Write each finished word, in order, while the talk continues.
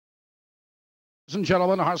Ladies and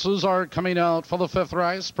gentlemen, horses are coming out for the fifth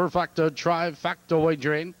race. Perfected trifecta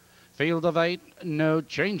wagering. Field of 8, no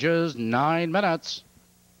changes, 9 minutes.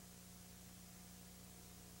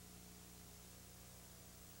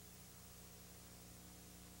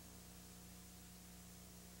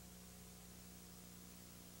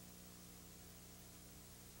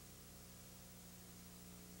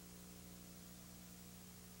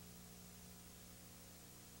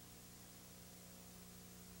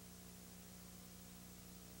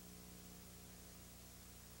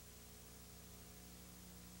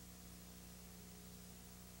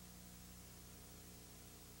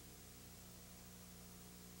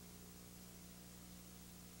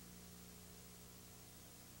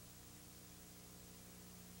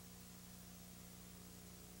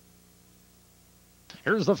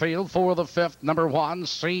 Here's the field for the fifth. Number 1,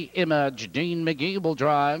 C Image. Dean Magee will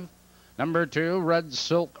drive. Number 2, Red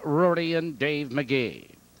Silk Rory and Dave Magee.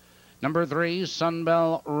 Number 3,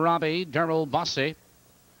 Sunbell Robbie, Daryl Bossy.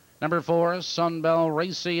 Number 4, Sunbell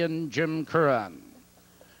Racy and Jim Curran.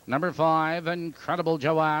 Number 5, Incredible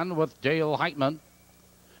Joanne with Dale Heitman.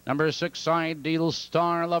 Number 6, Ideal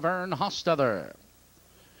Star Laverne Hostether.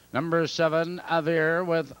 Number 7, Avir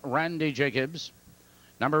with Randy Jacobs.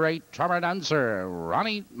 Number 8, Trevor Dancer,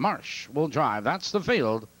 Ronnie Marsh will drive. That's the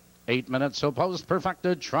field. 8 minutes, so post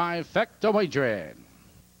perfected trifecta wagering.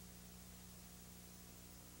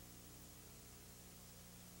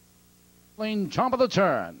 Lane top of the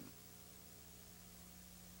turn.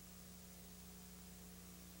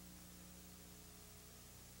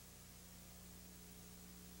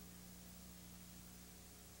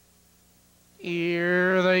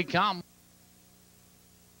 Here they come.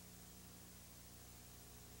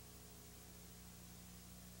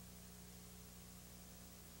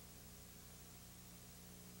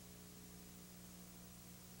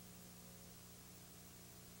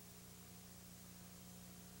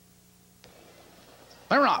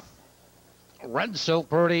 They're off. Red Silk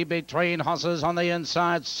Birdie between horses on the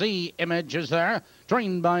inside. C Image is there,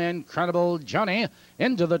 trained by Incredible Johnny.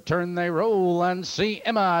 Into the turn they roll, and C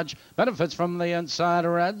Image benefits from the inside.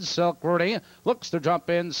 Red Silk Birdie looks to drop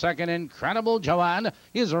in second. Incredible Joanne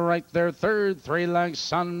is right there third. 3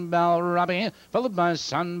 lengths Sunbell Robbie, followed by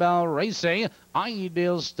Sunbell Racy.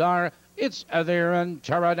 Ideal Star, it's there, and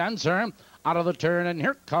Tara Dancer out of the turn, and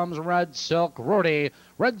here comes Red Silk Rory.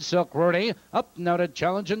 Red Silk Rory up now to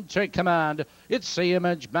challenge and take command. It's C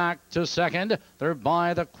Image back to second. They're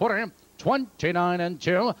by the quarter,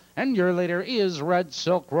 29-2, and your leader is Red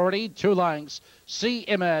Silk Rory, 2 lengths. C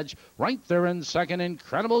Image right there in second.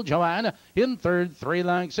 Incredible Joanne in third, 3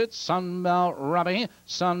 lengths. It's Sunbell Robbie,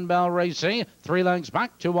 Sunbell Racy, 3 lengths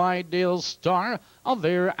back to Ideal Star,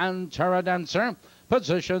 Avir and Tara Dancer.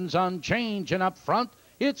 Positions on change, and up front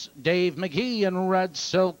it's Dave Magee and Red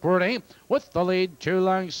Silk Birdie with the lead. 2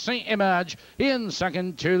 lengths C Image in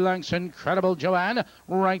second, 2 lengths Incredible Joanne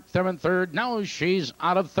right there in third. Now she's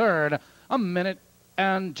out of third.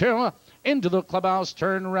 1:02 into the clubhouse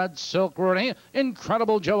turn. Red Silk Birdie,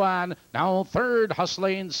 Incredible Joanne now third,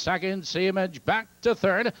 hustling second. C Image back to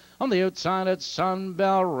third. On the outside it's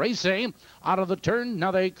Sunbell Racy out of the turn.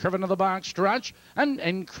 Now they curve into the back stretch, and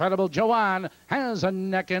Incredible Joanne has a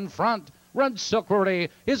neck in front. Red Silk Birdie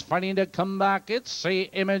is fighting to come back. It's C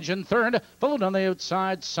Image in third, followed on the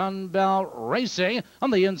outside Sunbell Racy.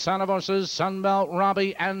 On the inside of horses Sunbell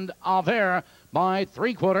Robbie and Avir by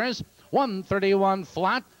 3/4. 131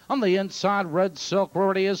 flat. On the inside Red Silk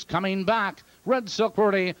Birdie is coming back. Red Silk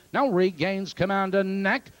Birdie now regains command and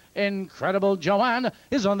neck. Incredible Joanne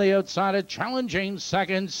is on the outside, a challenging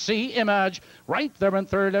second. C Image right there in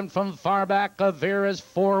third, and from far back Avir is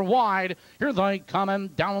 4 wide. Here they come,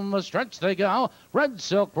 and down the stretch they go. Red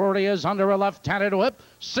Silk Birdie is under a left-handed whip.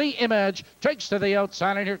 C Image takes to the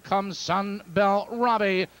outside, and here comes Sunbell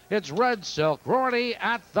Robbie. It's Red Silk Birdie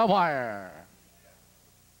at the wire.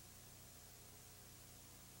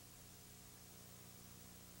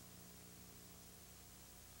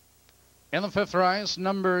 In the fifth race,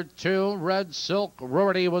 number 2, Red Silk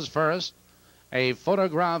Rory was first. A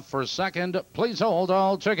photograph for second. Please hold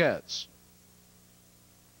all tickets.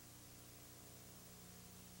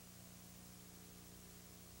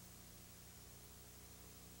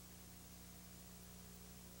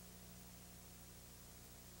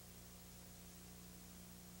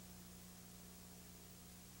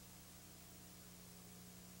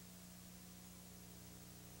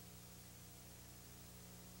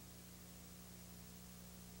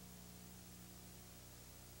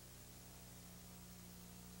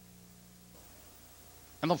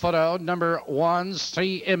 In the photo, number 1,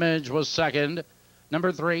 C Image was second.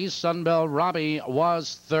 Number 3, Sunbell Robbie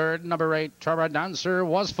was third. Number 8, Trevor Dancer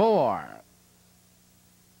was 4.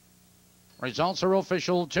 Results are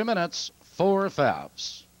official. 2 minutes,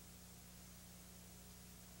 4/5.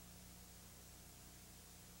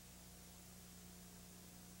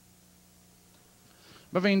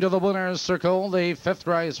 Moving to the winner's circle, the 5th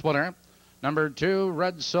race winner, number 2,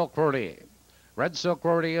 Red Silk RORTY. Red Silk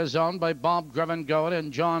RORTY is owned by Bob Grevengoed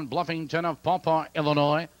and John Bluffington of Paw,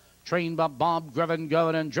 Illinois. Trained by Bob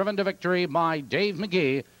Grevengoed and driven to victory by Dave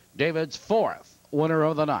Magee, David's 4th winner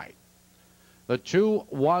of the night. The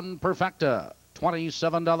 2-1 Perfecta,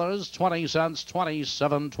 $27.20,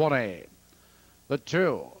 $27.20. The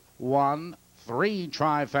 2-1-3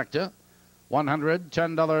 Trifecta,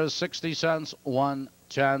 $110.60,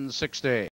 $110.60.